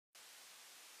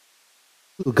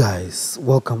Hello guys,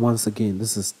 welcome once again.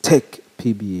 This is Tech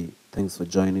PBA. Thanks for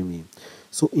joining me.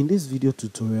 So in this video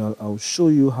tutorial, I'll show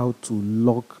you how to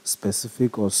lock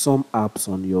specific or some apps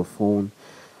on your phone,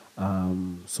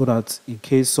 so that in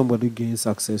case somebody gains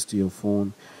access to your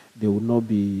phone, they will not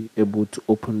be able to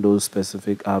open those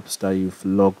specific apps that you've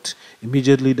locked.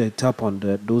 Immediately they tap on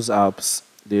those apps,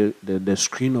 the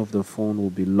screen of the phone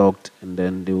will be locked, and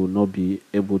then they will not be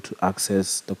able to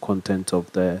access the content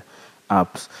of the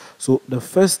apps. So the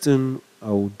first thing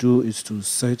I will do is to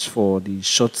search for the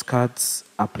shortcuts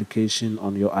application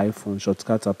on your iPhone.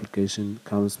 Shortcuts application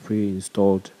comes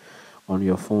pre-installed on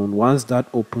your phone. Once that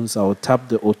opens, I'll tap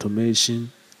the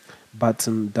automation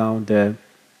button down there,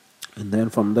 and then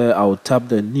from there I'll tap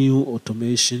the new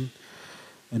automation,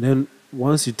 and then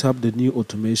once you tap the new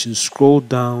automation, scroll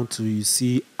down till you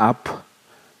see app,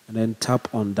 and then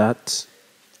tap on that.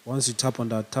 Once you tap on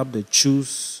that, tap the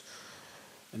choose,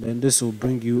 and then this will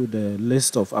bring you the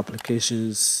list of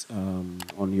applications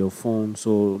on your phone.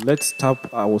 So let's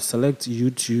tap, I will select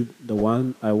YouTube, the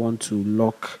one I want to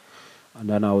lock, and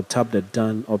then I'll tap the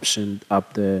done option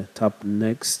up there, tap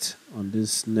next on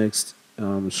this next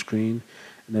screen,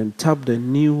 and then tap the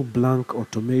new blank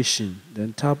automation,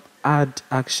 then tap add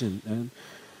action, and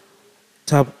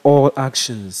tap all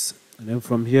actions. And then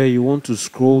from here you want to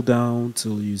scroll down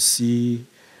till you see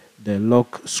the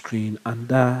lock screen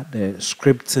under the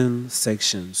scripting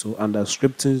section. So under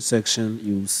scripting section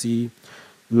you'll see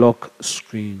lock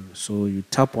screen, so you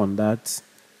tap on that.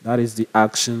 That is the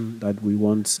action that we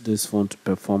want this phone to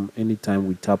perform anytime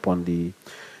we tap on the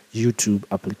YouTube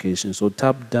application. So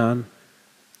tap done,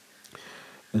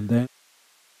 and then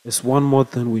there's one more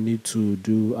thing we need to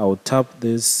do. I'll tap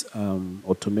this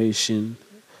automation,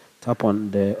 tap on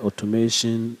the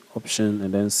automation option,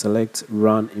 and then select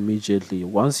run immediately.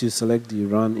 Once you select the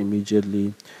run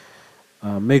immediately,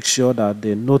 make sure that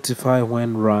the notify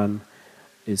when run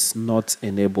is not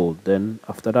enabled. Then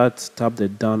after that, tap the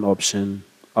done option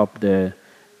up there,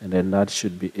 and then that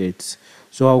should be it.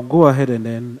 So I'll go ahead and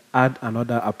then add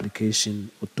another application,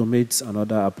 automate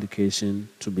another application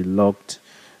to be locked.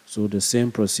 So the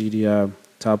same procedure,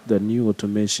 tap the new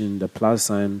automation, the plus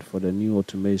sign for the new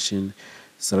automation,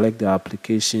 select the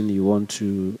application you want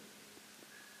to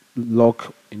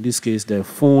lock, in this case the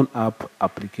phone app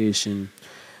application,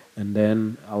 and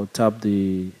then I'll tap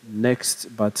the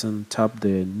next button, tap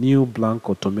the new blank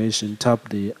automation, tap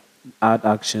the add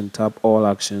action, tap all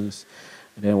actions,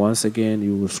 and then once again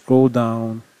you will scroll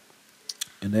down,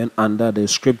 and then under the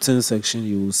scripting section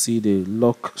you will see the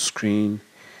lock screen.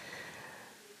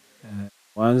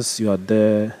 Once you are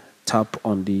there, tap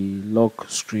on the lock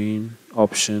screen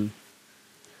option,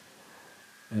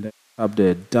 and then tap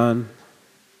the done,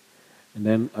 and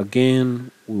then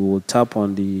again we will tap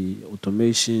on the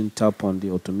automation, tap on the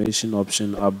automation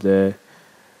option up there,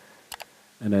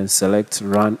 and then select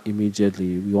run immediately.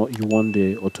 You want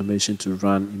the automation to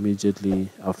run immediately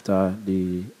after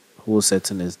the whole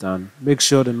setting is done. Make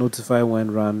sure the notify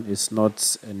when run is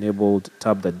not enabled,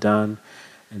 tap the done,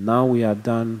 and now we are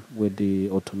done with the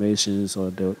automations,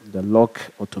 or the lock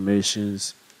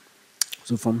automations.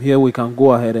 So from here we can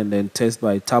go ahead and then test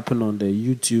by tapping on the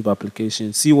YouTube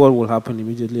application. See what will happen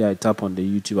immediately I tap on the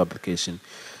YouTube application.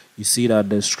 You see that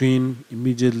the screen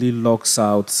immediately locks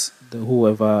out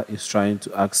whoever is trying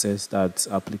to access that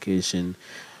application.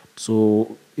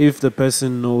 So if the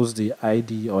person knows the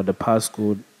ID or the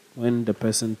passcode, when the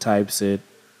person types it,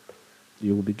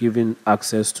 you will be given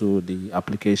access to the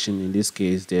application, in this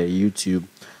case the YouTube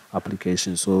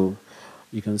application. So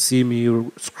you can see me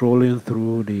scrolling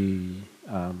through the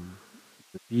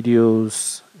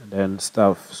videos and then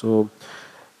stuff. So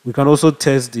we can also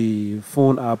test the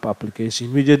phone app application.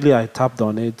 Immediately I tapped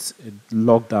on it, it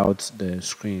logged out the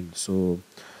screen. So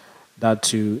that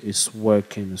too is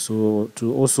working. So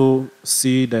to also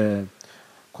see the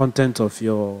content of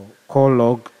your call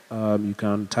log, you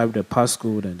can type the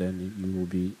passcode, and then you will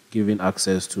be given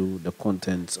access to the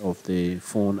contents of the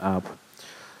phone app.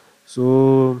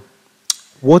 So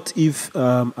what if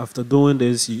after doing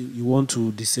this you want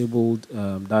to disable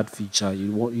that feature?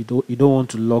 You don't want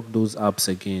to lock those apps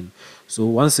again. So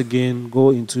once again, go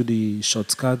into the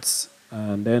shortcuts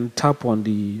and then tap on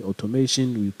the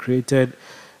automation we created.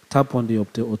 Tap on the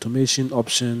automation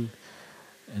option,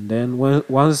 and then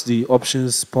once the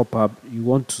options pop up, you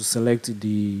want to select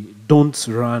the don't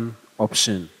run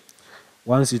option.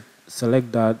 Once you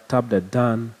select that, tap the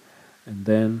done, and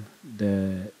then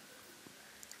the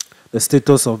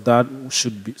status of that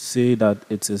should say that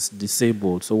it is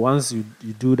disabled. So once you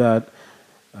do that,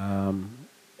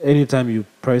 anytime you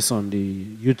press on the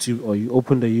YouTube or you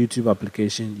open the YouTube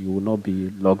application, you will not be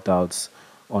logged out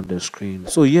on the screen.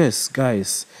 So yes,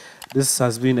 guys, this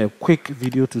has been a quick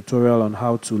video tutorial on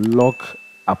how to lock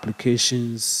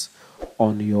applications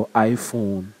on your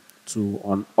iPhone to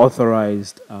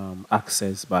unauthorized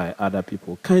access by other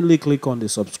people. Kindly click on the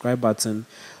subscribe button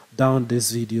down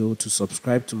this video to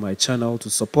subscribe to my channel, to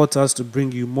support us to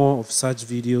bring you more of such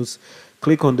videos.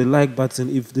 Click on the like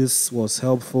button if this was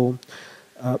helpful.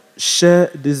 Share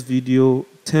this video,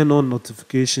 turn on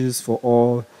notifications for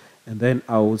all, and then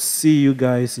I will see you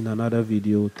guys in another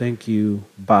video. Thank you.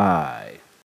 Bye.